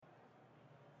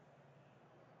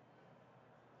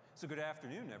So good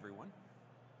afternoon, everyone.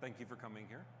 Thank you for coming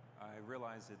here. I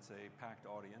realize it's a packed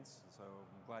audience, so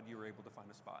I'm glad you were able to find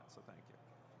a spot, so thank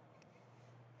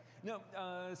you.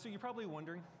 So you're probably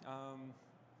wondering,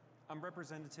 I'm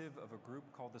representative of a group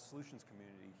called the Solutions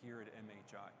Community here at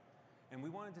MHI. And we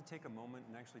wanted to take a moment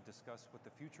and actually discuss what the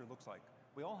future looks like.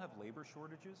 We all have labor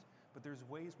shortages, but there's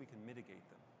ways we can mitigate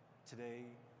them today,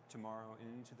 tomorrow, and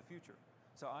into the future.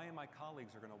 So I and my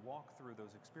colleagues are going to walk through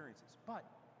those experiences. But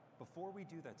before we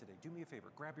do that today, do me a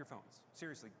favor, grab your phones.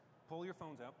 Seriously, pull your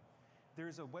phones out.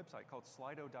 There's a website called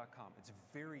Slido.com. It's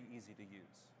very easy to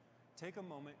use. Take a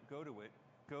moment, go to it,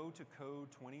 go to Code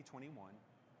 2021,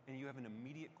 and you have an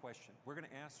immediate question. We're going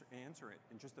to answer it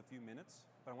in just a few minutes,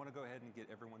 but I want to go ahead and get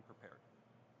everyone prepared.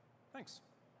 Thanks.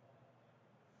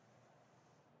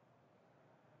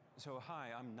 So hi,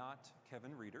 I'm not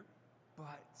Kevin Reeder,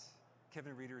 but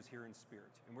Kevin Reeder is here in spirit,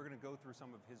 and we're going to go through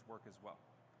some of his work as well.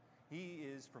 He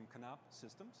is from Canop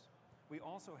Systems. We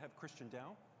also have Christian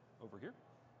Dow over here.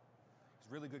 He's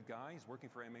a really good guy. He's working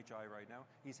for MHI right now.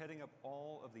 He's heading up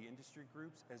all of the industry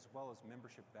groups as well as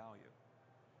membership value.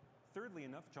 Thirdly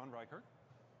enough, John Reichert.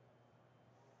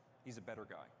 He's a better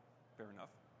guy, fair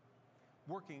enough.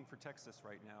 Working for Texas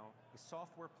right now, a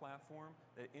software platform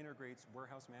that integrates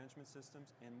warehouse management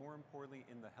systems and more importantly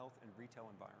in the health and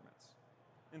retail environments.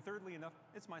 And thirdly enough,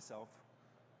 it's myself.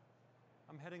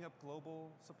 I'm heading up global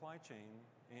supply chain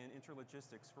and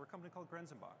interlogistics for a company called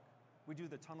Grenzenbach. We do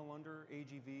the tunnel under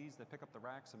AGVs that pick up the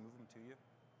racks and move them to you.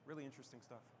 Really interesting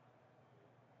stuff.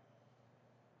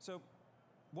 So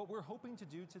what we're hoping to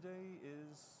do today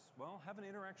is, well, have an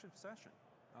interactive session.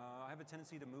 I have a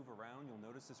tendency to move around. You'll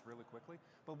notice this really quickly.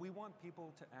 But we want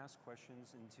people to ask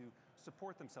questions and to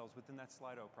support themselves within that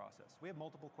Slido process. We have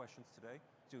multiple questions today,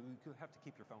 so you have to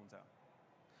keep your phones out.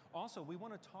 Also, we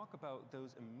want to talk about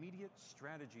those immediate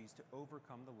strategies to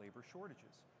overcome the labor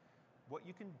shortages. What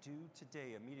you can do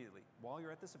today immediately while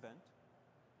you're at this event,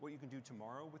 what you can do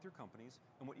tomorrow with your companies,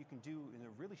 and what you can do in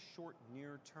a really short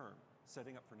near term,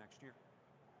 setting up for next year.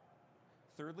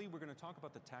 Thirdly, we're going to talk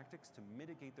about the tactics to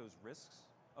mitigate those risks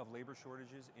of labor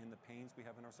shortages and the pains we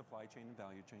have in our supply chain and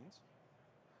value chains.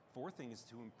 Fourth thing is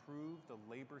to improve the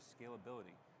labor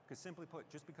scalability. Because simply put,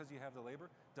 just because you have the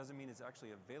labor doesn't mean it's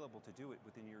actually available to do it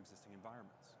within your existing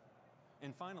environments.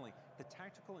 And finally, the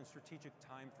tactical and strategic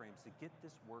timeframes to get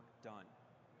this work done.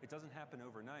 It doesn't happen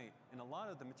overnight, and a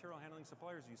lot of the material handling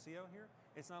suppliers you see out here,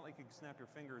 it's not like you can snap your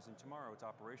fingers and tomorrow it's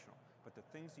operational, but the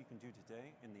things you can do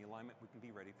today and the alignment we can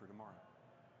be ready for tomorrow.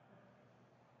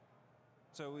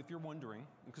 So if you're wondering,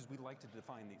 because we like to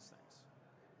define these things,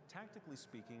 tactically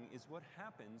speaking is what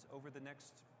happens over the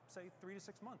next, say, 3 to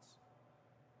 6 months.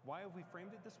 Why have we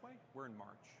framed it this way? We're in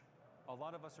March. A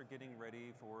lot of us are getting ready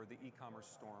for the e-commerce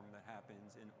storm that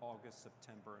happens in August,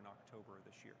 September, and October of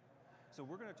this year. So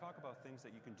we're going to talk about things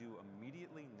that you can do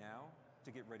immediately now to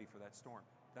get ready for that storm.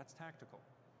 That's tactical.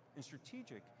 And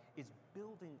strategic is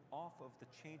building off of the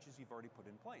changes you've already put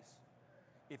in place.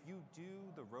 If you do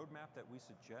the roadmap that we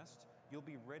suggest, you'll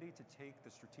be ready to take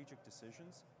the strategic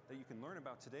decisions that you can learn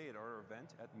about today at our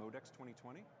event at Modex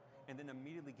 2020, and then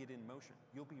immediately get in motion.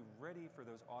 You'll be ready for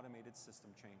those automated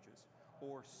system changes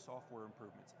or software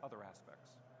improvements, other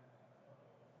aspects.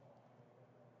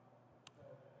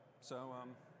 So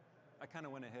I kind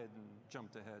of went ahead and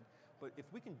jumped ahead, but if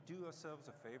we can do ourselves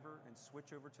a favor and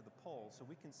switch over to the poll so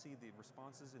we can see the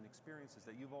responses and experiences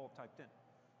that you've all typed in,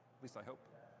 at least I hope.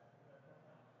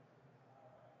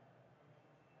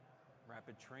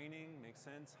 Rapid training makes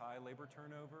sense. High labor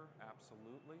turnover,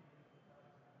 absolutely.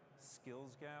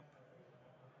 Skills gap.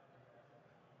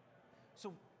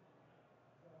 So,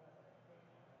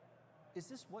 is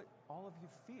this what all of you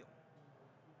feel?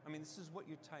 I mean, this is what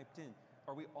you typed in.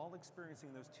 Are we all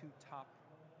experiencing those two top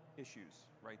issues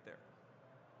right there?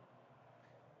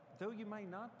 Though you might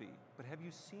not be, but have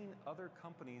you seen other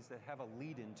companies that have a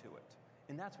lead into it?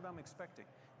 And that's what I'm expecting.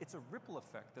 It's a ripple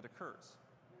effect that occurs.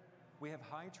 We have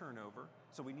high turnover,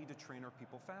 so we need to train our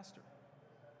people faster.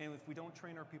 And if we don't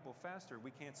train our people faster, we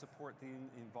can't support the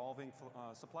evolving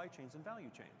supply chains and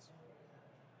value chains.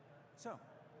 So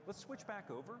let's switch back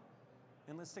over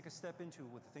and let's take a step into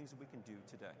with the things that we can do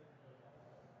today.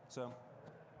 So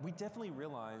we definitely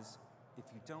realize if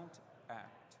you don't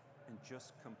act and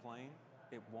just complain,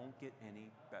 it won't get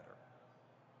any better.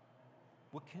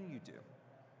 What can you do?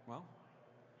 Well,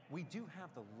 we do have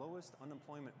the lowest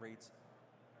unemployment rates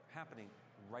happening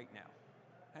right now.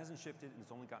 Hasn't shifted and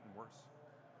it's only gotten worse.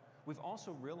 We've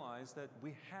also realized that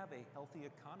we have a healthy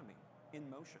economy in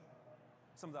motion.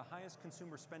 Some of the highest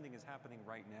consumer spending is happening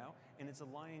right now, and it's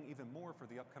aligning even more for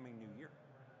the upcoming new year.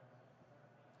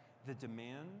 The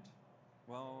demand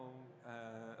Well,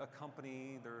 a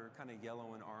company, they're kind of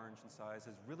yellow and orange in size,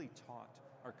 has really taught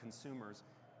our consumers,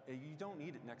 you don't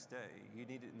need it next day, you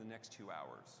need it in the next 2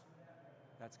 hours.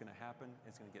 That's going to happen,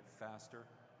 it's going to get faster.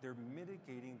 They're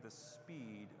mitigating the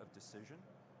speed of decision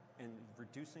and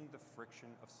reducing the friction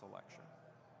of selection.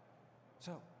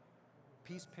 So,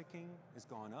 piece picking has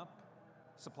gone up,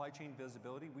 supply chain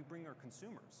visibility, we bring our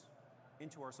consumers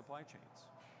into our supply chains,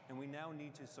 and we now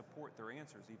need to support their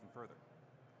answers even further.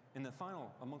 And the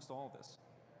final, amongst all this,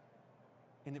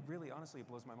 and it really, honestly, it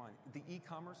blows my mind, the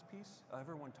e-commerce piece,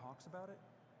 everyone talks about it,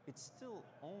 it's still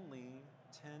only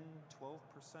 10, 12%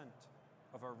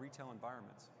 of our retail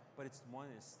environments, but it's one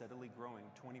that is steadily growing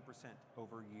 20%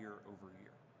 over year.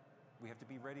 We have to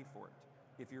be ready for it.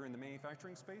 If you're in the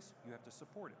manufacturing space, you have to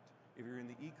support it. If you're in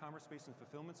the e-commerce space and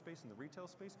fulfillment space and the retail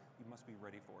space, you must be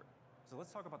ready for it. So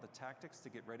let's talk about the tactics to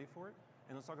get ready for it,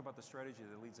 and let's talk about the strategy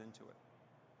that leads into it.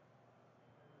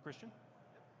 Christian?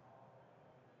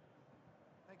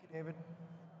 Thank you, David.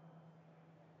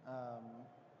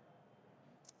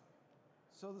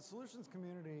 So the solutions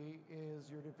community is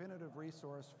your definitive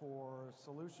resource for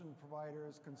solution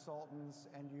providers, consultants,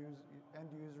 end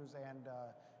users,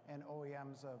 and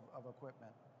OEMs of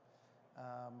equipment.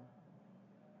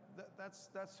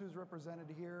 That's who's represented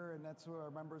here, and that's who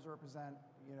our members represent.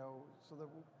 So that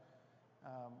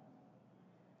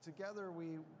together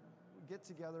we get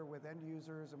together with end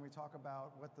users and we talk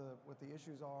about what the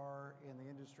issues are in the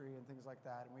industry and things like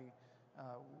that, and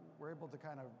we're able to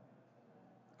kind of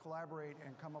collaborate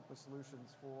and come up with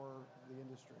solutions for the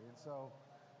industry. And so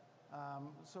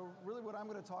really what I'm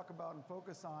going to talk about and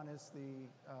focus on is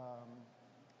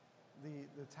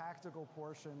the tactical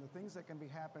portion, the things that can be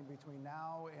happening between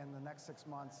now and the next 6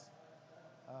 months,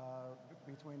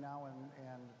 between now and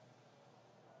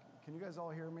can you guys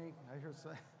all hear me? I hear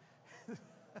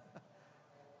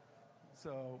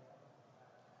so,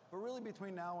 but really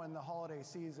between now and the holiday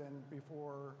season,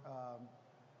 before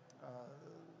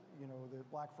the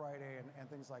Black Friday and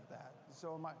things like that.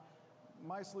 So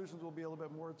my solutions will be a little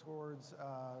bit more towards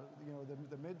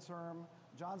the midterm.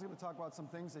 John's going to talk about some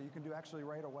things that you can do actually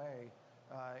right away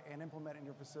and implement in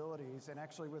your facilities, and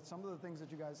actually with some of the things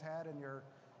that you guys had in your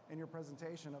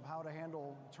presentation of how to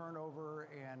handle turnover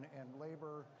and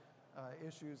labor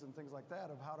issues and things like that,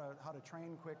 of how to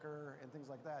train quicker and things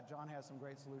like that. John has some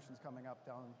great solutions coming up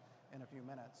down in a few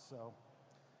minutes. So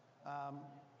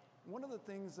one of the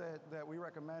things that we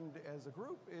recommend as a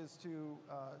group is to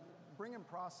bring in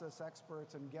process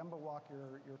experts and Gemba walk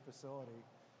your facility.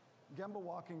 Gemba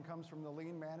walking comes from the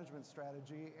lean management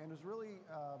strategy and is really,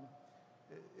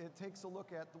 it takes a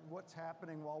look at what's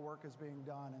happening while work is being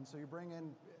done. And so you bring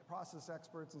in process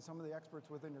experts and some of the experts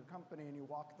within your company, and you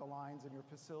walk the lines in your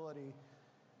facility,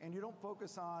 and you don't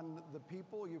focus on the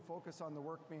people, you focus on the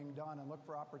work being done and look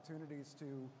for opportunities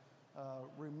to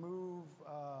remove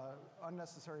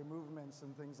unnecessary movements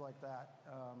and things like that.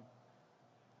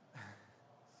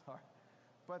 Sorry.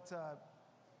 But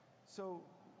so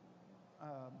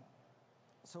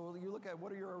you look at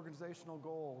what are your organizational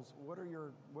goals, what are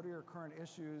your current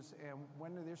issues, and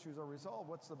when the issues are resolved,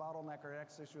 what's the bottleneck or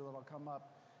next issue that'll come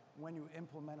up when you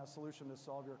implement a solution to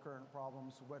solve your current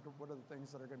problems, what are the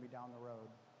things that are going to be down the road.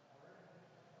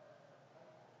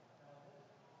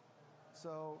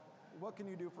 So what can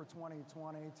you do for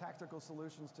 2020? Tactical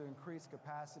solutions to increase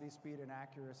capacity, speed, and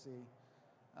accuracy.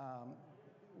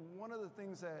 One of the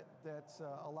things that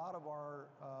a lot of our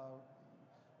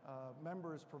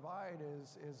members provide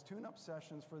is tune-up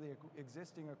sessions for the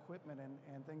existing equipment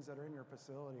and things that are in your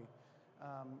facility.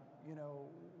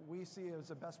 We see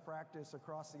as a best practice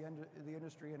across the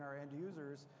industry and our end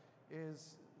users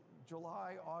is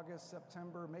July, August,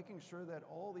 September, making sure that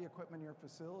all the equipment in your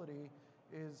facility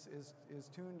is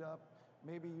tuned up.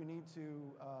 Maybe you need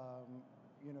to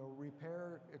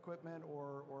repair equipment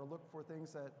or look for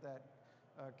things that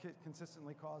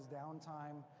consistently cause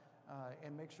downtime,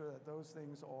 and make sure that those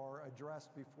things are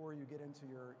addressed before you get into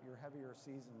your heavier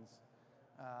seasons.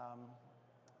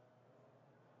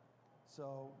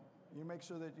 So you make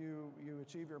sure that you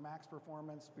achieve your max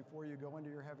performance before you go into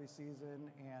your heavy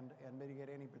season and mitigate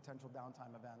any potential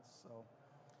downtime events. So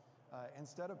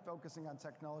instead of focusing on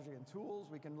technology and tools,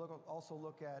 we can also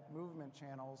look at movement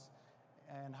channels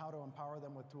and how to empower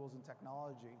them with tools and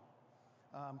technology.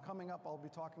 Coming up, I'll be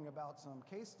talking about some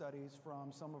case studies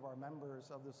from some of our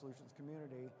members of the solutions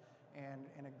community and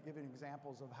giving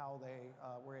examples of how they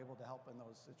were able to help in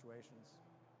those situations.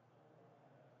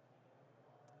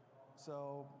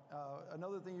 So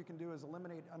another thing you can do is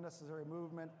eliminate unnecessary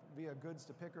movement via goods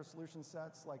to picker solution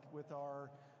sets, like with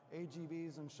our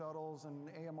AGVs and shuttles and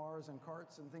AMRs and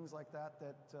carts and things like that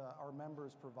our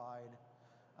members provide.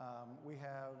 We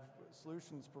have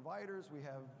solutions providers, we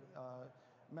have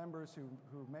members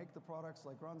who make the products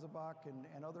like Grunzebach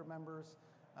and other members,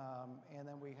 and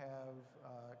then we have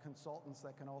consultants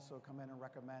that can also come in and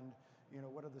recommend,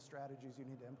 what are the strategies you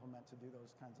need to implement to do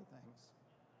those kinds of things.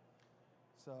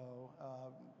 So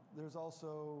there's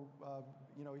also,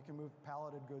 you can move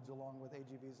palleted goods along with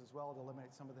AGVs as well to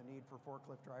eliminate some of the need for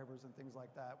forklift drivers and things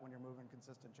like that when you're moving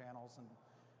consistent channels and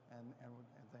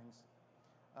things.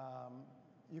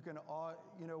 You can,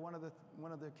 one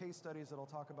of the case studies that I'll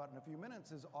talk about in a few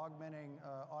minutes is augmenting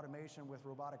automation with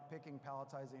robotic picking,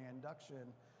 palletizing, and induction,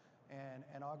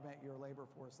 and augment your labor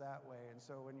force that way. And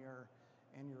so in your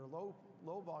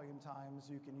low volume times,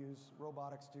 you can use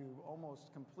robotics to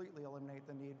almost completely eliminate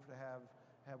the need to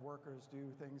have workers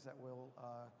do things that will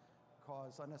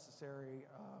cause unnecessary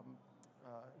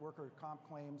worker comp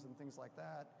claims and things like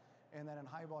that. And then in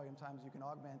high volume times, you can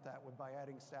augment that by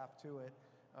adding staff to it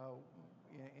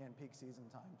in peak season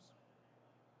times.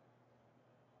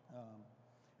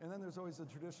 And then there's always the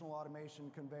traditional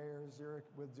automation conveyors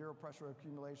with zero pressure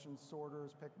accumulation,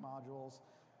 sorters, pick modules,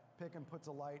 pick and puts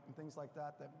of light, and things like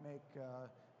that make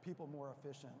people more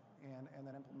efficient, and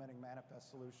then implementing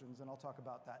manifest solutions. And I'll talk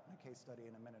about that in a case study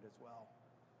in a minute as well.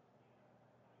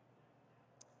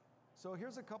 So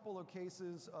here's a couple of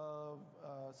cases of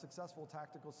successful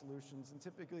tactical solutions, and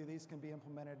typically these can be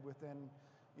implemented within,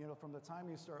 from the time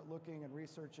you start looking and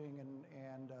researching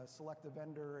and select a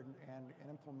vendor and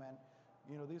implement,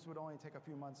 these would only take a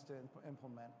few months to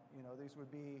implement. These would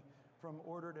be from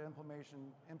order to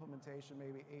implementation,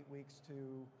 maybe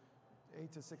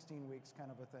 8 to 16 weeks kind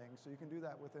of a thing. So you can do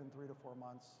that within 3 to 4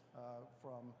 months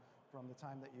from the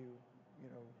time that you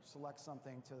select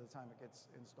something to the time it gets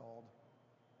installed.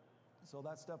 So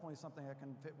that's definitely something that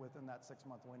can fit within that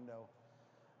 6-month window.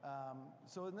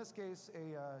 So in this case,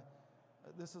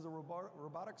 this is a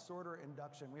robotic sorter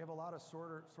induction. We have a lot of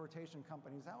sortation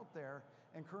companies out there,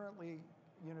 and currently,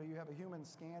 you have a human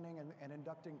scanning and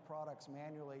inducting products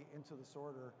manually into the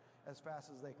sorter as fast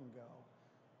as they can go.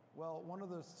 Well, one of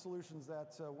the solutions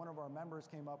that one of our members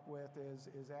came up with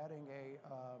is adding a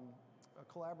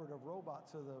collaborative robot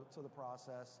to the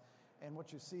process. And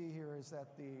what you see here is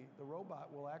that the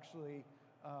robot will actually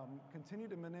continue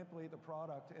to manipulate the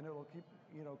product, and it will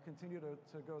continue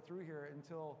to go through here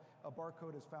until a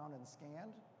barcode is found and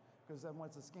scanned. Because then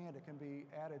once it's scanned, it can be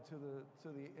added to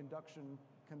the induction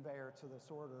conveyor to the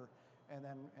sorter, and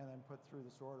then put through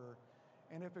the sorter.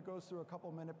 And if it goes through a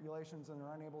couple manipulations and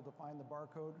they're unable to find the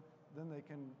barcode, then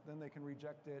they can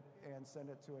reject it and send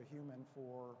it to a human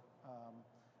for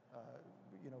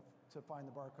to find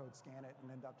the barcode, scan it,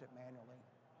 and induct it manually.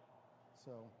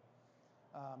 So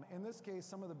in this case,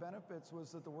 some of the benefits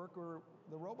was that the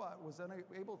robot was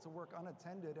able to work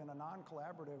unattended in a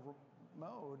non-collaborative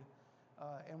mode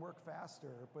and work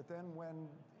faster. But then when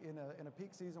in a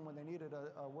peak season when they needed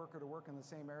a worker to work in the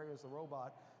same area as the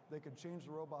robot, they could change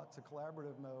the robot to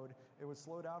collaborative mode. It would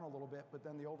slow down a little bit, but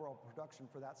then the overall production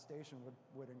for that station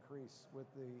would increase with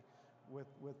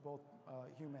both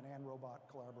human and robot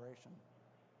collaboration.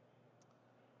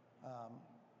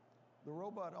 The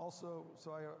robot also,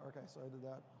 so I did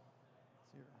that.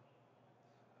 Let's see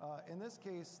here. In this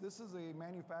case, this is a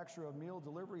manufacturer of meal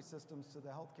delivery systems to the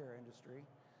healthcare industry.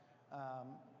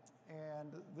 And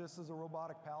this is a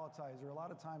robotic palletizer. A lot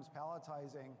of times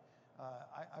palletizing,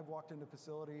 I've walked into a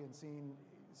facility and seen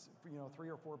 3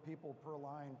 or 4 people per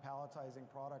line palletizing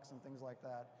products and things like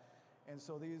that. And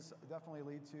so these definitely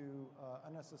lead to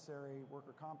unnecessary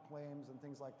worker comp claims and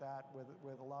things like that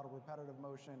with a lot of repetitive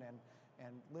motion and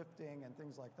lifting and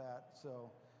things like that.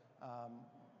 So,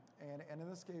 and in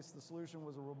this case, the solution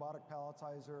was a robotic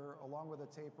palletizer along with a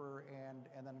taper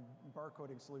and then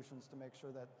barcoding solutions to make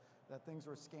sure that things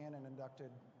were scanned and inducted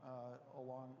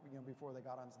along, before they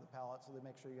got onto the pallet, so they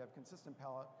make sure you have consistent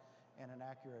pallet and an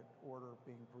accurate order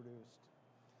being produced.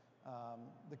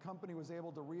 The company was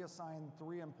able to reassign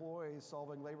 3 employees,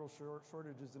 solving labor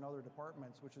shortages in other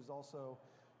departments, which is also,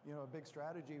 a big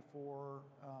strategy for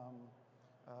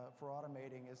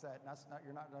automating. Is that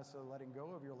you're not necessarily letting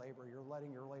go of your labor; you're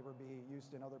letting your labor be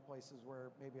used in other places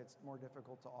where maybe it's more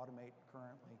difficult to automate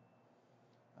currently.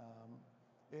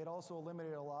 It also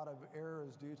eliminated a lot of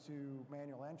errors due to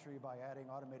manual entry by adding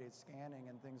automated scanning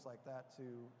and things like that to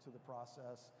the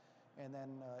process. And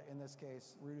then, in this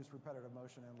case, reduce repetitive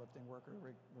motion and lifting workers'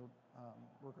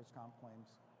 comp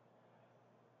claims.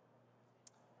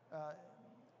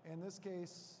 In this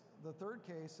case, the third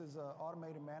case is an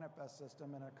automated manifest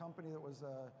system, and a company that was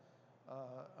an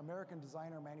American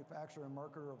designer, manufacturer, and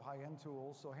marketer of high-end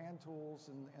tools, so hand tools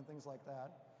and things like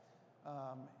that.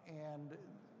 And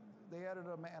they added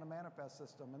a manifest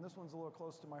system, and this one's a little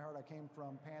close to my heart. I came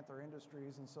from Panther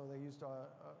Industries, and so they used a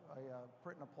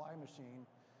print and apply machine,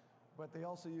 but they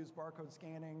also used barcode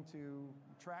scanning to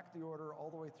track the order all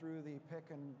the way through the pick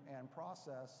and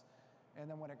process,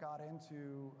 and then when it got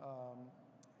into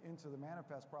the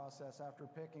manifest process after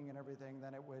picking and everything,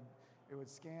 then it would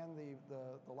scan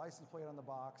the license plate on the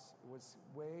box, it would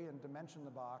weigh and dimension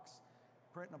the box,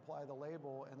 print and apply the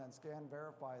label, and then scan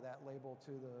verify that label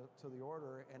to the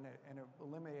order, and it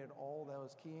eliminated all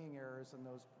those keying errors and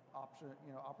those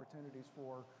opportunities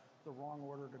for the wrong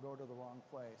order to go to the wrong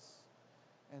place.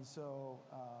 And so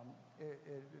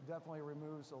it definitely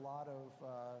removes a lot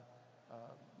of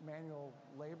manual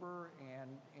labor,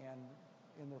 and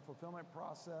in the fulfillment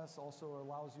process also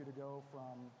allows you to go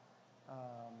from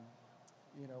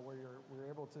where you're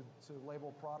able to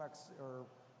label products or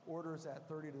orders at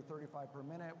 30 to 35 per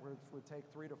minute, which would take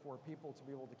 3 to 4 people to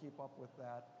be able to keep up with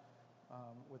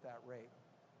that rate.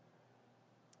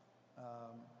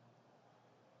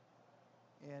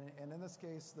 And in this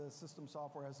case, the system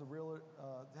software has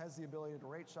the ability to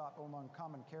rate shop among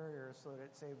common carriers so that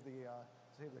it save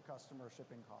the customer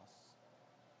shipping costs.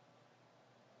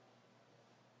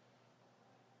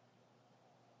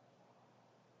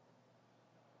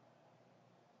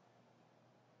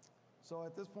 So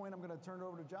at this point, I'm going to turn it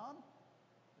over to John.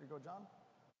 Here you go, John.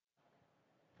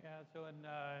 Yeah, so in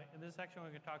this section,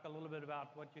 we're going to talk a little bit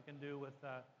about what you can do with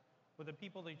the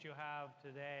people that you have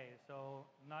today. So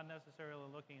not necessarily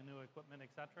looking at new equipment,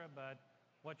 et cetera, but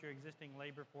what your existing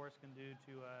labor force can do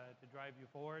to drive you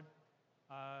forward.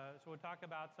 So we'll talk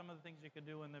about some of the things you can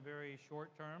do in the very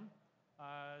short term.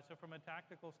 So from a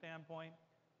tactical standpoint,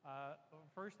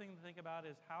 first thing to think about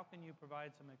is how can you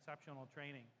provide some exceptional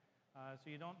training.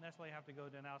 So you don't necessarily have to go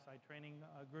to an outside training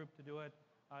group to do it.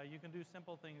 You can do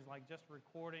simple things like just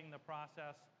recording the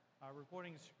process,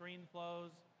 recording screen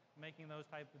flows, making those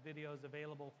type of videos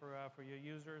available for your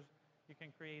users. You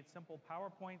can create simple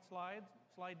PowerPoint slide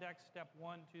decks, step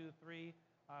 1, 2, 3,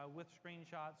 with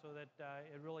screenshots so that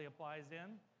it really applies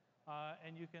in.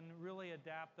 And you can really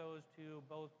adapt those to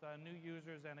both new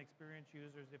users and experienced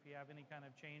users if you have any kind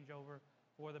of changeover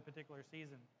for the particular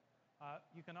season.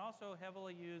 You can also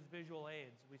heavily use visual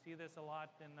aids. We see this a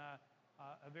lot in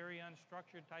a very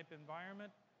unstructured type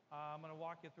environment. I'm going to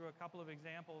walk you through a couple of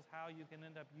examples how you can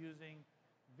end up using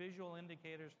visual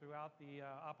indicators throughout the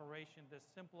operation to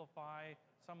simplify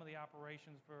some of the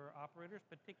operations for operators,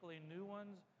 particularly new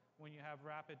ones when you have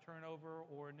rapid turnover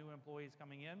or new employees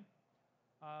coming in.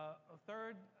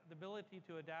 Third, the ability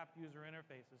to adapt user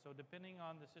interfaces. So depending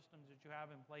on the systems that you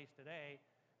have in place today,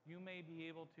 you may be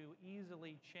able to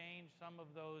easily change some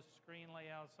of those screen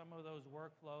layouts, some of those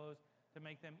workflows to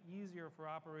make them easier for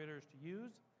operators to use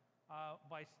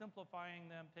by simplifying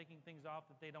them, taking things off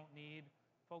that they don't need,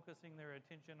 focusing their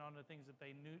attention on the things that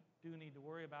they do need to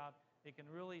worry about. It can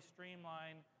really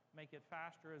streamline, make it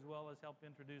faster, as well as help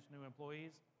introduce new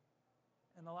employees.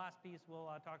 And the last piece we'll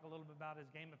talk a little bit about is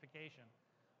gamification.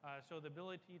 So the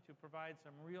ability to provide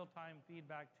some real-time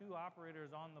feedback to operators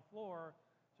on the floor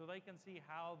so they can see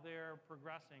how they're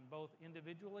progressing, both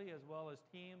individually as well as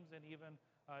teams, and even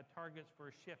targets for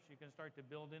shifts. You can start to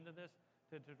build into this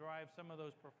to drive some of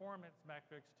those performance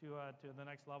metrics to the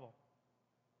next level.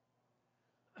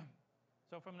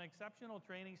 So from an exceptional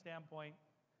training standpoint,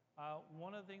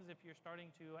 one of the things, if you're starting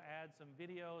to add some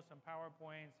videos, some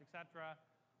PowerPoints, et cetera,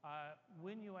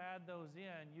 when you add those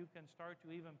in, you can start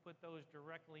to even put those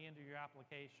directly into your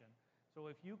application. So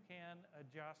if you can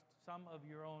adjust some of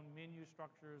your own menu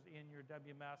structures in your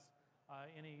WMS,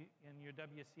 in your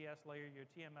WCS layer, your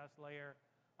TMS layer,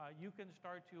 you can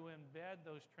start to embed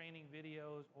those training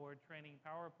videos or training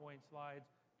PowerPoint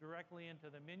slides directly into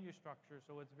the menu structure,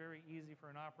 so it's very easy for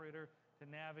an operator to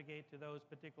navigate to those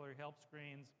particular help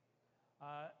screens.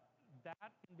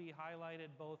 That can be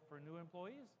highlighted both for new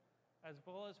employees as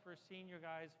well as for senior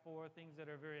guys for things that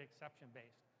are very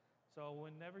exception-based. So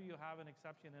whenever you have an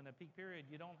exception in a peak period,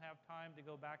 you don't have time to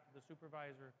go back to the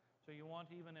supervisor, so you want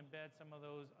to even embed some of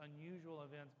those unusual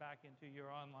events back into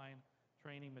your online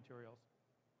training materials.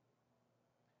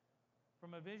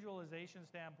 From a visualization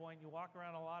standpoint, you walk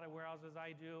around a lot of warehouses,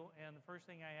 I do, and the first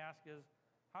thing I ask is,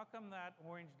 how come that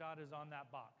orange dot is on that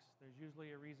box? There's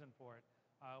usually a reason for it.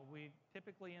 We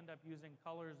typically end up using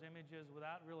colors, images,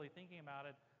 without really thinking about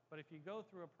it, but if you go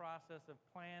through a process of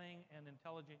planning and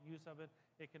intelligent use of it,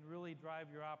 it can really drive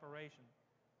your operation.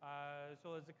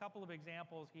 So there's a couple of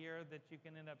examples here that you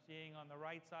can end up seeing on the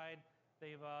right side.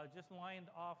 They've just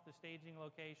lined off the staging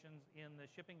locations in the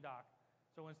shipping dock.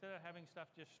 So instead of having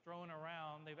stuff just strewn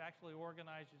around, they've actually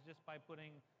organized it just by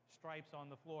putting stripes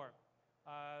on the floor.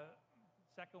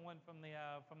 Second one from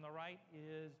the right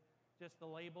is just the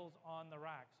labels on the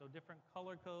rack. So different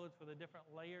color codes for the different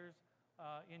layers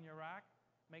in your rack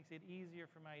makes it easier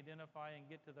for me to identify and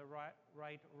get to the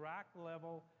right rack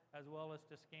level, as well as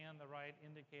to scan the right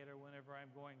indicator whenever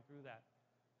I'm going through that.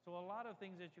 So a lot of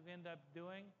things that you end up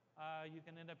doing, you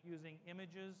can end up using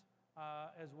images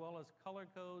as well as color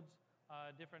codes,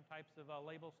 different types of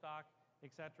label stock,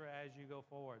 etc. as you go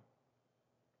forward.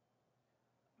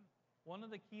 One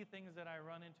of the key things that I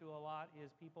run into a lot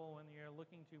is people when you're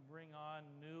looking to bring on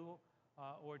new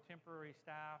or temporary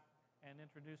staff and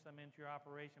introduce them into your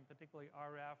operation, particularly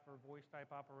RF or voice type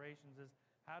operations, is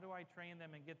how do I train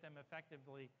them and get them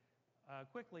effectively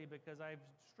quickly, because I've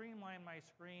streamlined my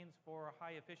screens for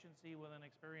high efficiency with an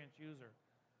experienced user.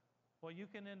 Well, you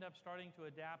can end up starting to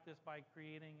adapt this by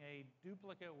creating a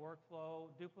duplicate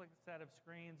workflow, duplicate set of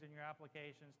screens in your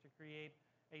applications to create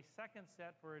a second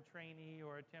set for a trainee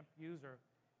or a temp user.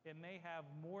 It may have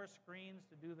more screens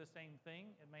to do the same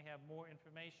thing. It may have more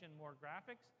information, more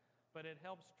graphics, but it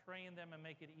helps train them and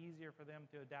make it easier for them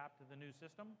to adapt to the new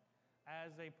system.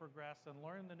 As they progress and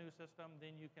learn the new system,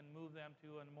 then you can move them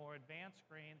to a more advanced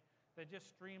screen that just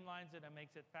streamlines it and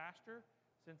makes it faster,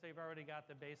 since they've already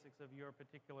got the basics of your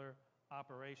particular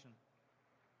operation.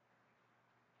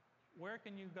 Where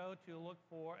can you go to look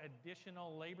for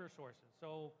additional labor sources?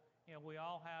 So, we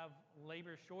all have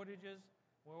labor shortages.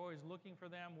 We're always looking for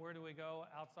them. Where do we go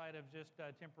outside of just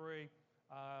temporary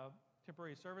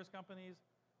service companies?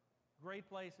 Great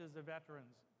place is the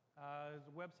veterans. There's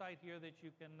a website here that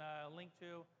you can link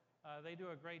to. They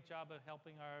do a great job of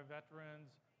helping our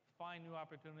veterans find new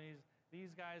opportunities.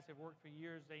 These guys have worked for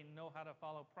years. They know how to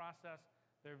follow process.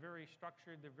 They're very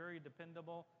structured. They're very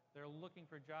dependable. They're looking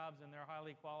for jobs, and they're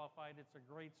highly qualified. It's a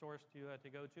great source to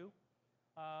go to.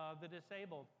 The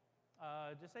disabled.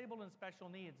 Disabled and special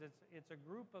needs. It's a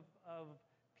group of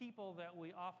people that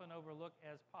we often overlook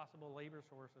as possible labor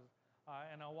sources.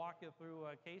 And I'll walk you through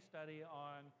a case study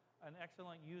on an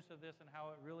excellent use of this and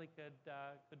how it really could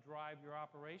drive your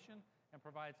operation and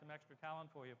provide some extra talent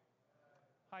for you.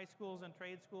 High schools and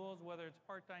trade schools, whether it's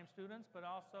part-time students, but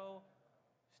also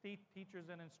teachers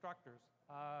and instructors.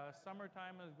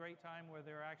 Summertime is a great time where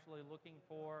they're actually looking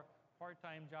for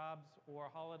part-time jobs or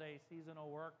holiday seasonal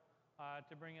work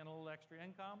to bring in a little extra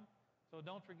income. So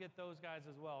don't forget those guys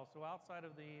as well. So outside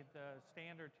of the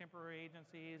standard temporary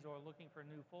agencies or looking for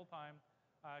new full-time,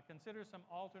 consider some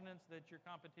alternates that your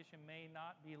competition may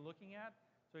not be looking at,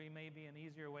 so you may be an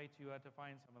easier way to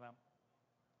find some of them.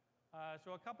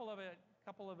 So a couple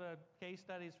of case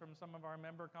studies from some of our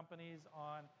member companies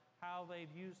on how they've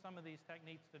used some of these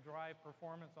techniques to drive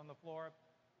performance on the floor.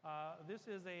 This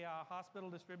is a hospital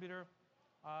distributor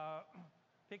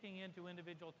picking into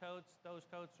individual totes. Those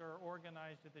totes are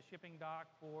organized at the shipping dock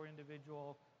for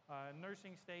individual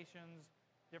nursing stations,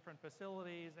 different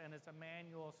facilities, and it's a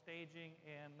manual staging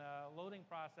and loading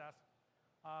process.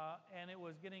 And it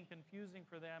was getting confusing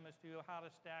for them as to how to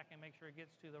stack and make sure it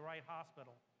gets to the right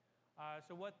hospital.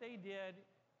 So what they did,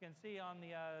 you can see on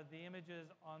the images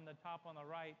on the top on the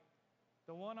right,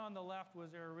 the one on the left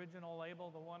was their original label,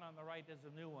 the one on the right is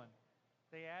the new one.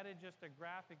 They added just a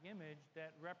graphic image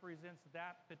that represents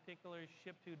that particular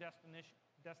ship-to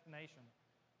destination.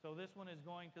 So this one is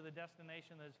going to the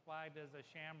destination that's flagged as a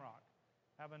shamrock.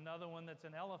 Have another one that's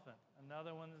an elephant,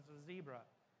 another one that's a zebra.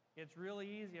 It's really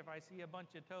easy if I see a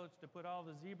bunch of totes to put all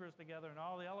the zebras together and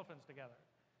all the elephants together.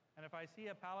 And if I see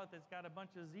a pallet that's got a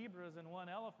bunch of zebras and one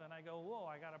elephant, I go, whoa,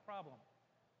 I got a problem.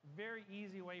 Very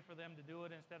easy way for them to do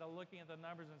it instead of looking at the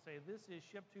numbers and say, this is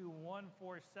ship-to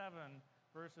 147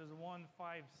 versus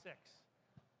 156.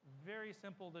 Very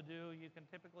simple to do. You can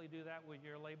typically do that with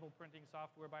your label printing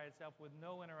software by itself with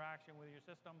no interaction with your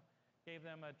system. Gave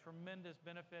them a tremendous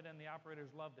benefit, and the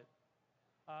operators loved it.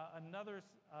 Another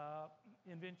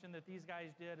invention that these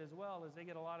guys did as well is they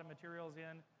get a lot of materials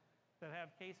in that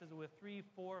have cases with 3,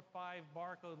 4, 5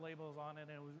 barcode labels on it,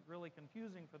 and it was really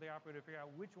confusing for the operator to figure out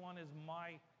which one is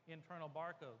my internal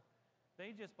barcode.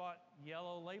 They just bought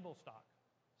yellow label stock.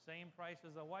 Same price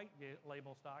as a white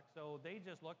label stock, so they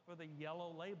just look for the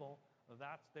yellow label.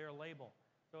 That's their label.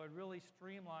 So it really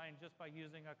streamlined just by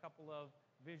using a couple of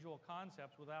visual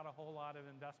concepts without a whole lot of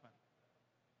investment.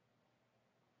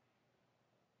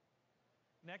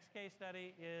 Next case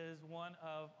study is one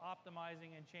of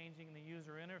optimizing and changing the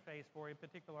user interface for a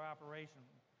particular operation.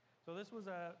 So this was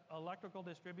an electrical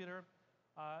distributor.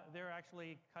 They're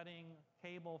actually cutting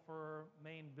cable for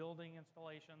main building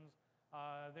installations.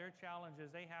 Their challenge is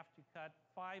they have to cut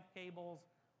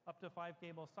up to 5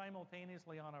 cables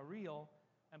simultaneously on a reel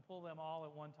and pull them all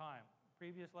at one time.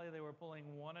 Previously, they were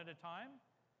pulling one at a time,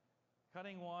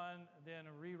 cutting one, then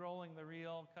re-rolling the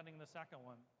reel, cutting the second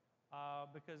one.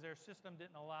 because their system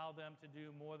didn't allow them to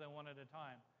do more than one at a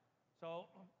time. So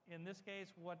in this case,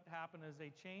 what happened is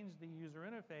they changed the user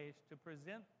interface to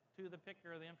present to the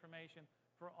picker the information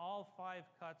for all 5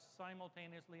 cuts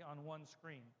simultaneously on one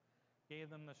screen.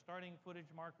 Gave them the starting footage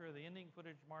marker, the ending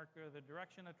footage marker, the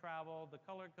direction of travel, the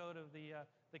color code of the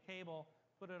cable,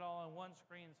 put it all on one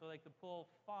screen so they could pull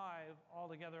 5 all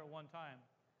together at one time.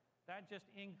 That just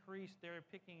increased their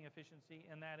picking efficiency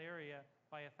in that area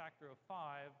by a factor of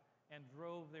 5 and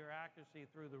drove their accuracy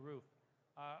through the roof.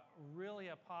 Really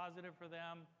a positive for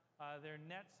them. Their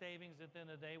net savings at the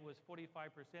end of the day was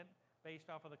 45% based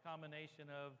off of the combination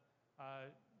of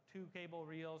 2 cable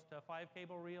reels to 5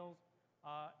 cable reels.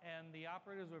 And the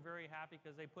operators were very happy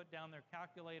because they put down their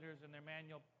calculators and their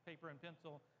manual paper and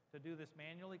pencil to do this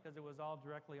manually because it was all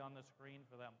directly on the screen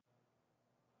for them.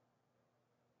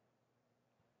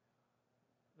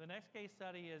 The next case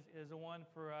study is a one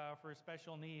for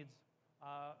special needs.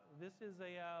 This is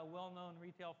a well-known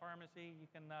retail pharmacy. You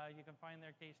can find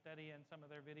their case study and some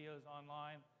of their videos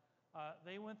online.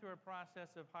 They went through a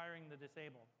process of hiring the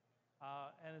disabled.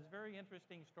 And it's a very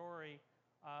interesting story.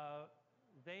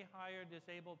 They hired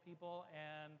disabled people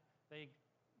and they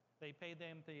paid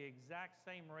them the exact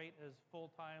same rate as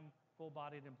full-time,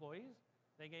 full-bodied employees.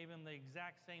 They gave them the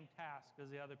exact same task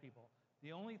as the other people. The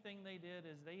only thing they did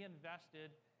is they invested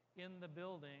in the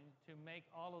building to make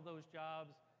all of those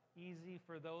jobs easy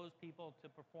for those people to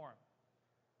perform.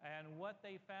 And what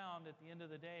they found at the end of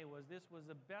the day was this was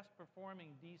the best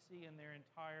performing DC in their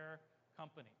entire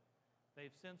company.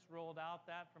 They've since rolled out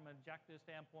that from an objective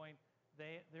standpoint.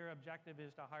 Their objective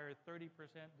is to hire 30%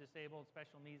 disabled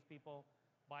special needs people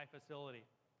by facility.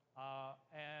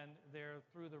 And they're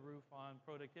through the roof on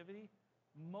productivity.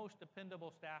 Most dependable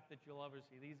staff that you'll ever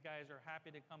see. These guys are happy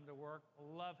to come to work,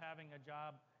 love having a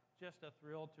job, just a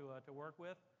thrill to work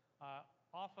with.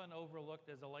 Often overlooked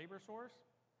as a labor source.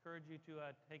 Encourage you to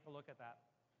take a look at that.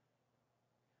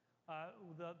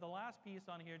 The last piece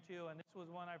on here too, and this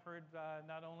was one I've heard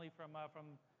not only from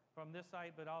this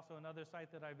site but also another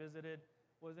site that I visited,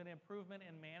 was an improvement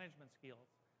in management skills.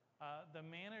 The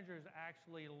managers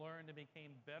actually learned to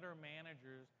become better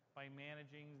managers by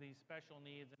managing these special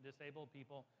needs and disabled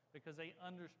people because they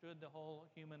understood the whole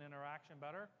human interaction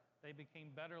better. They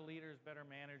became better leaders, better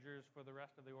managers for the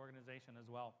rest of the organization as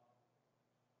well.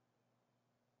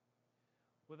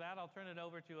 With that, I'll turn it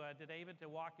over to David to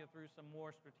walk you through some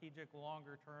more strategic,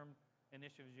 longer-term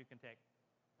initiatives you can take.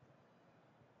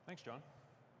 Thanks, John.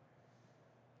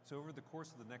 So over the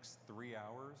course of the next 3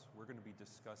 hours, we're going to be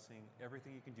discussing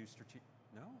everything you can do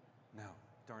No?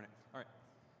 Darn it. All right.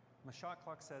 My shot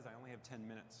clock says I only have 10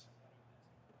 minutes.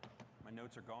 My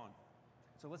notes are gone.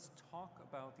 So let's talk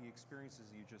about the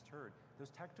experiences you just heard. Those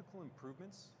tactical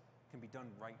improvements can be done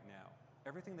right now.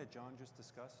 Everything that John just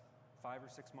discussed, 5 or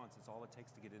 6 months is all it takes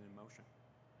to get it in motion.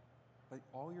 But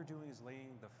all you're doing is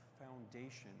laying the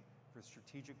foundation for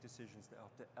strategic decisions to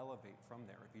help to elevate from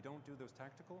there. If you don't do those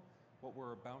tactical, what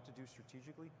we're about to do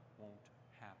strategically won't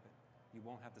happen. You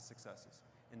won't have the successes.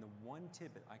 And the one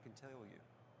tidbit I can tell you,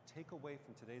 take away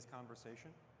from today's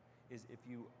conversation, is if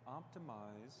you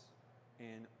optimize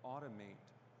and automate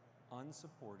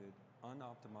unsupported,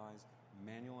 unoptimized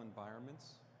manual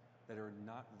environments that are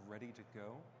not ready to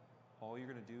go, all you're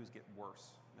going to do is get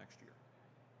worse next year.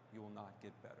 You will not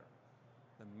get better.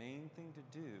 The main thing to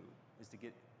do is to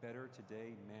get better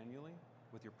today manually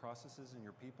with your processes and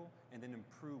your people, and then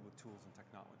improve with tools and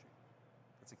technology.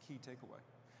 That's a key takeaway.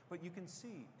 But you can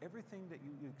see everything that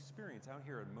you experience out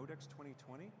here at Modex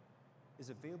 2020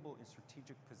 is available in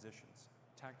strategic positions,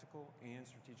 tactical and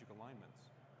strategic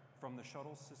alignments. From the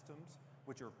shuttle systems,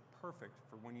 which are perfect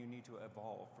for when you need to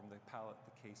evolve from the pallet,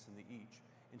 the case, and the each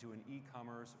into an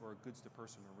e-commerce or a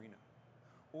goods-to-person arena.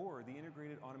 Or the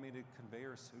integrated automated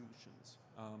conveyor solutions.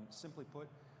 Simply put,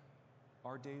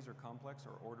 our days are complex,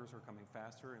 our orders are coming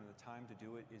faster, and the time to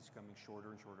do it is coming shorter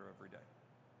and shorter every day.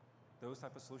 Those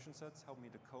type of solution sets help me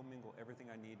to commingle everything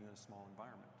I need in a small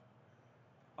environment.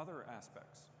 Other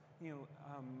aspects,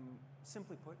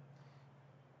 simply put,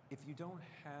 if you don't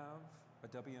have a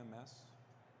WMS,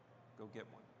 go get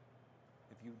one.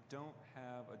 If you don't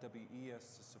have a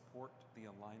WES to support the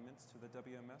alignments to the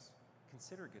WMS,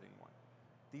 consider getting one.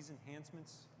 These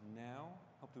enhancements now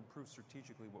help to improve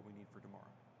strategically what we need for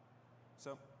tomorrow.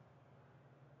 So,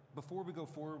 before we go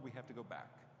forward, we have to go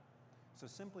back. So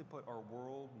simply put, our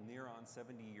world near on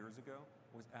 70 years ago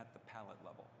was at the pallet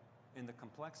level. And the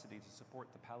complexity to support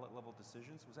the pallet level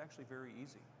decisions was actually very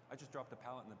easy. I just dropped a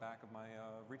pallet in the back of my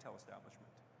retail establishment.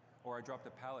 Or I dropped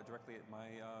a pallet directly at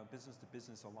my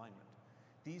business-to-business alignment.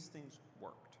 These things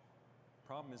worked.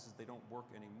 Problem is they don't work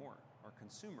anymore. Our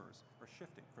consumers are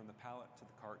shifting from the pallet to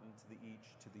the carton to the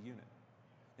each to the unit.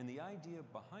 And the idea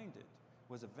behind it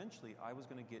was eventually I was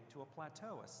going to get to a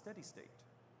plateau, a steady state,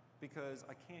 because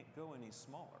I can't go any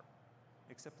smaller,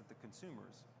 except that the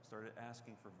consumers started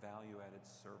asking for value-added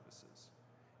services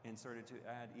and started to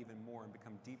add even more and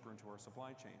become deeper into our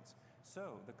supply chains.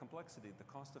 So the complexity, the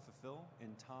cost to fulfill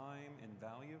in time, in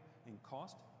value, in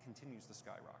cost continues to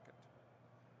skyrocket.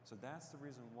 So that's the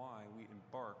reason why we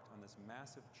embarked on this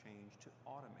massive change to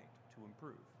automate, to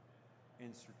improve.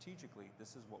 And strategically,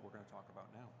 this is what we're going to talk about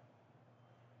now.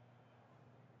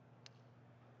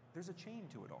 There's a chain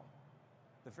to it all.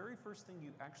 The very first thing you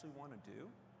actually want to do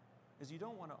is you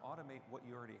don't want to automate what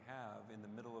you already have in the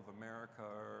middle of America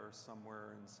or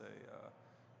somewhere in, say,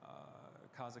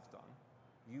 Kazakhstan.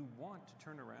 You want to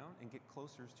turn around and get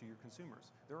closer to your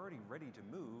consumers. They're already ready to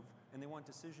move, and they want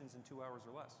decisions in 2 hours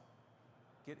or less.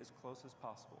 Get as close as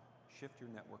possible. Shift your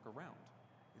network around.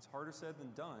 It's harder said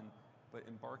than done, but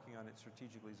embarking on it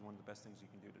strategically is one of the best things you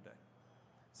can do today.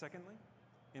 Secondly,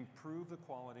 improve the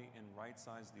quality and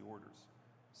right-size the orders.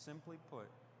 Simply put,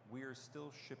 we are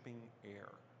still shipping air.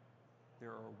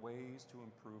 There are ways to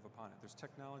improve upon it. There's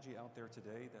technology out there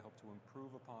today that help to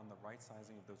improve upon the right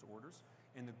sizing of those orders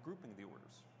and the grouping of the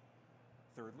orders.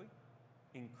 Thirdly,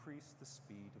 increase the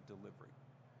speed of delivery.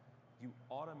 You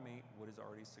automate what is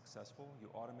already successful, you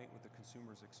automate what the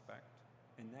consumers expect,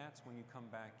 and that's when you come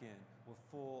back in with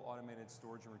full automated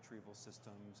storage and retrieval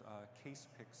systems, case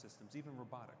pick systems, even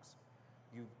robotics.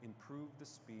 You've improved the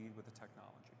speed with the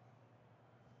technology.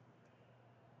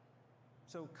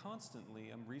 So constantly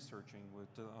I'm researching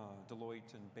with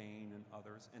Deloitte and Bain and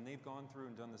others, and they've gone through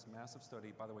and done this massive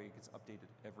study. By the way, it gets updated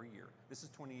every year. This is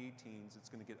 2018, so it's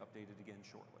going to get updated again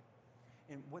shortly.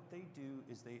 And what they do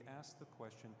is they ask the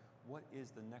question, what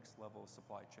is the next level of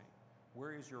supply chain?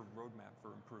 Where is your roadmap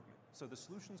for improvement? So the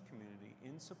solutions community,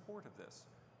 in support of this,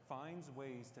 finds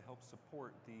ways to help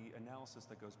support the analysis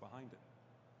that goes behind it.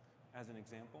 As an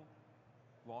example,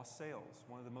 lost sales,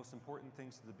 one of the most important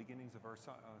things to the beginnings of our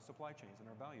supply chains and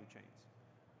our value chains.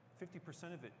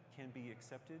 50% of it can be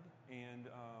accepted and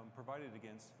provided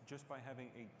against just by having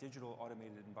a digital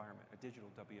automated environment, a digital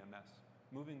WMS.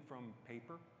 Moving from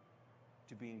paper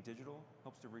to being digital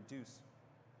helps to reduce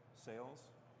sales,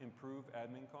 improve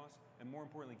admin costs, and more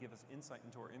importantly, give us insight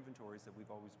into our inventories that we've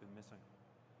always been missing.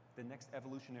 The next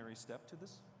evolutionary step to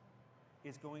this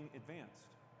is going advanced.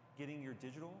 Getting your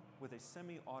digital with a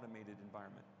semi-automated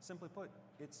environment. Simply put,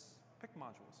 it's pick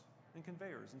modules and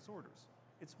conveyors and sorters.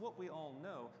 It's what we all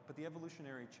know, but the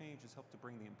evolutionary change has helped to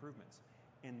bring the improvements.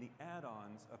 And the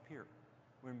add-ons appear.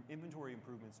 When inventory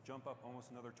improvements jump up almost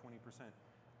another 20%,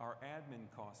 our admin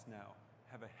costs now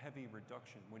have a heavy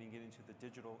reduction when you get into the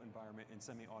digital environment and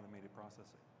semi-automated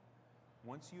processing.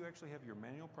 Once you actually have your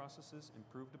manual processes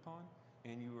improved upon,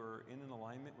 and you are in an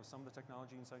alignment with some of the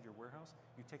technology inside your warehouse,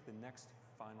 you take the next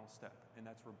final step, and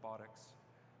that's robotics.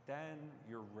 Then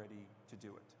you're ready to do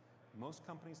it. Most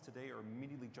companies today are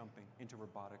immediately jumping into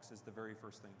robotics as the very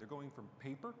first thing. They're going from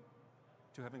paper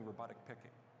to having robotic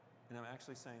picking. And I'm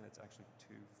actually saying that's actually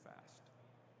too fast.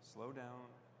 Slow down,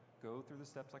 go through the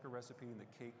steps like a recipe, and the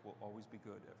cake will always be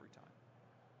good every time.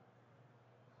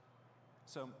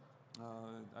 So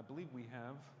I believe we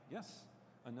have, yes,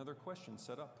 another question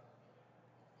set up.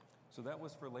 So that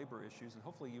was for labor issues, and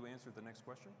hopefully you answered the next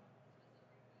question.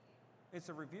 It's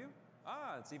a review?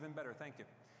 It's even better, thank you.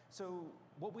 So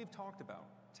what we've talked about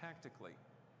tactically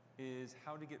is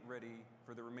how to get ready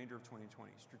for the remainder of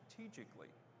 2020. Strategically,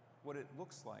 what it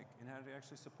looks like and how to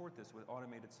actually support this with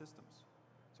automated systems.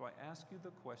 So I ask you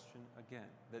the question again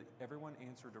that everyone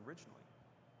answered originally.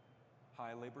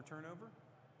 High labor turnover?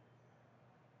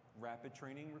 Rapid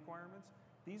training requirements?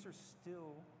 These are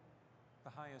still the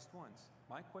highest ones.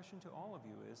 My question to all of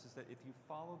you is that if you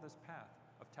follow this path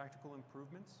of tactical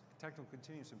improvements, tactical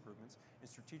continuous improvements, and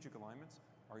strategic alignments,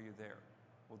 are you there?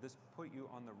 Will this put you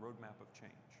on the roadmap of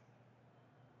change?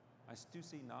 I do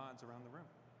see nods around the room.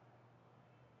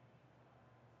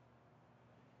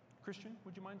 Christian,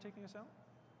 would you mind taking us out?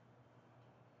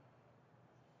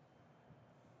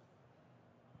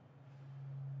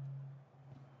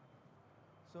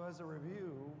 So as a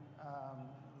review,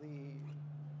 the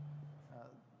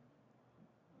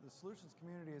solutions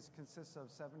community consists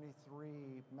of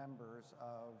 73 members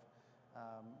of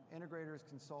integrators,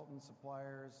 consultants,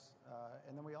 suppliers,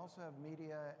 and then we also have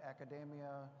media,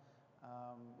 academia.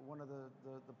 One of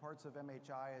the parts of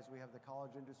MHI is we have the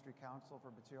College Industry Council for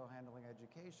Material Handling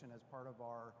Education as part of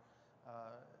our,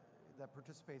 that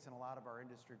participates in a lot of our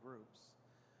industry groups.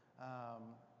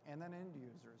 And then end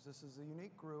users. This is a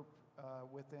unique group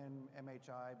within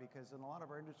MHI, because in a lot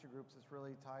of our industry groups, it's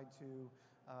really tied to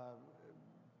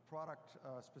product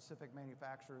specific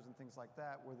manufacturers and things like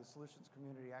that, where the solutions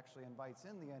community actually invites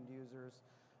in the end users.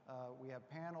 We have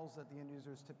panels that the end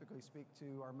users typically speak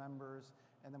to our members,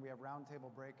 and then we have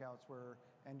roundtable breakouts where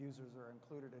end users are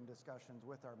included in discussions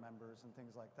with our members and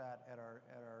things like that at our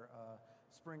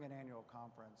spring and annual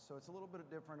conference. So it's a little bit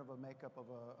different of a makeup of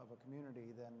a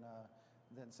community than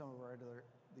some of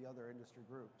the other industry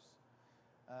groups.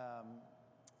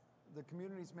 The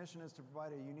community's mission is to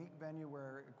provide a unique venue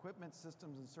where equipment,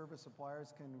 systems, and service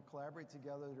suppliers can collaborate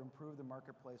together to improve the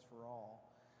marketplace for all.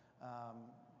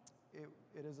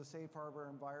 It is a safe harbor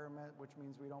environment, which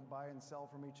means we don't buy and sell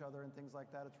from each other and things like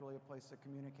that. It's really a place to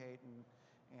communicate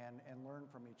and learn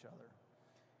from each other.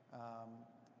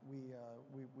 We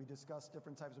discuss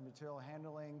different types of material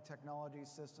handling, technology,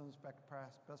 systems,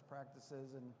 best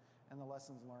practices, and the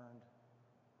lessons learned.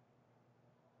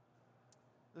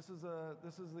 This is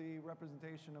the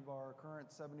representation of our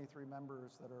current 73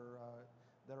 members that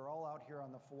are all out here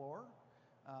on the floor.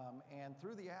 And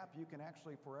through the app, you can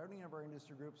actually, for any of our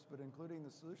industry groups, but including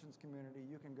the solutions community,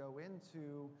 you can go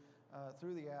into,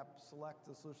 through the app, select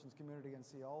the solutions community and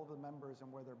see all of the members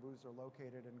and where their booths are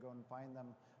located, and go and find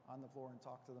them on the floor and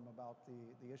talk to them about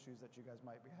the issues that you guys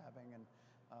might be having, and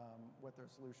what their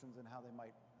solutions and how they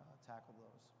might tackle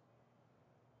those.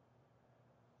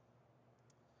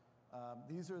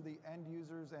 These are the end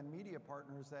users and media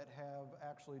partners that have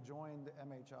actually joined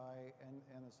MHI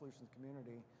and the solutions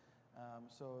community.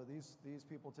 So these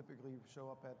people typically show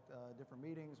up at different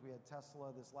meetings. We had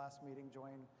Tesla this last meeting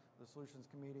join the solutions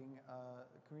community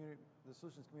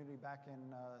back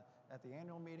in at the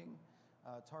annual meeting.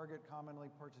 Target commonly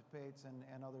participates,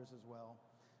 and others as well.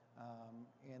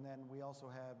 And then we also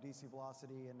have DC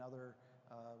Velocity and other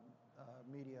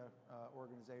media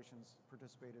organizations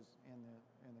participate in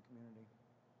the community.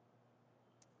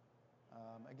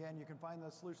 Again, you can find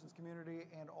the solutions community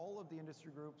and all of the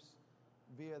industry groups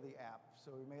via the app.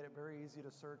 So we made it very easy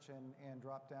to search and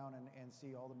drop down and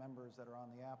see all the members that are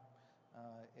on the app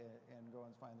and go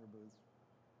and find their booths.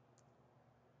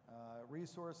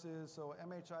 Resources, so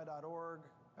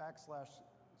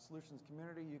mhi.org/solutions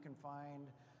community, you can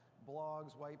find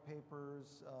blogs, white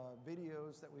papers,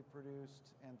 videos that we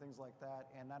produced, and things like that.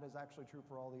 And that is actually true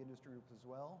for all the industry groups as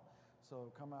well.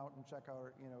 So come out and check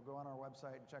out, go on our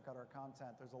website and check out our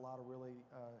content. There's a lot of really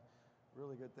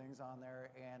good things on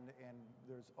there, and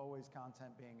there's always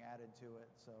content being added to it.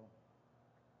 So,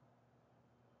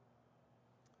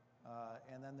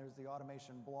 and then there's the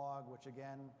automation blog, which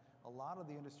again, a lot of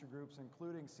the industry groups,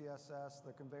 including CSS,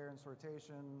 the conveyor and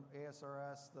sortation,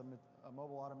 ASRS, the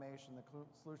mobile automation, the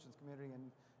solutions community,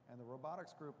 and the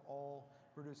robotics group all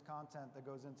produce content that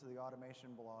goes into the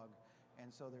automation blog. And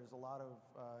so there's a lot of,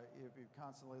 if you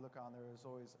constantly look on there, there's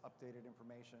always updated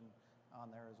information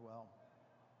on there as well.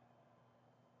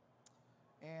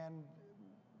 And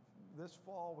this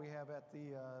fall, we have at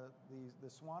the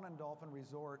Swan and Dolphin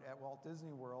Resort at Walt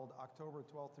Disney World, October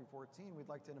 12th through 14th, we'd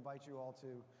like to invite you all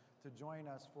to join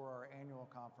us for our annual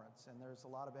conference. And there's a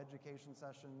lot of education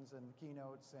sessions and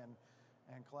keynotes and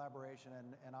collaboration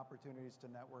and opportunities to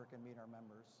network and meet our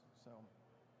members. So,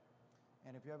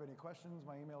 and if you have any questions,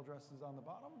 my email address is on the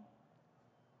bottom.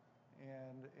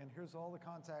 And here's all the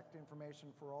contact information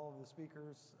for all of the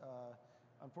speakers.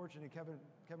 Unfortunately,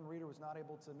 Kevin Reeder was not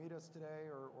able to meet us today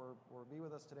or be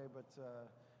with us today, but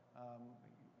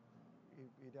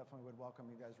he definitely would welcome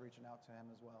you guys reaching out to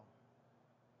him as well.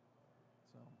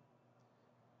 So,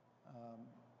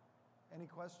 any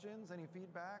questions, any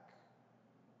feedback?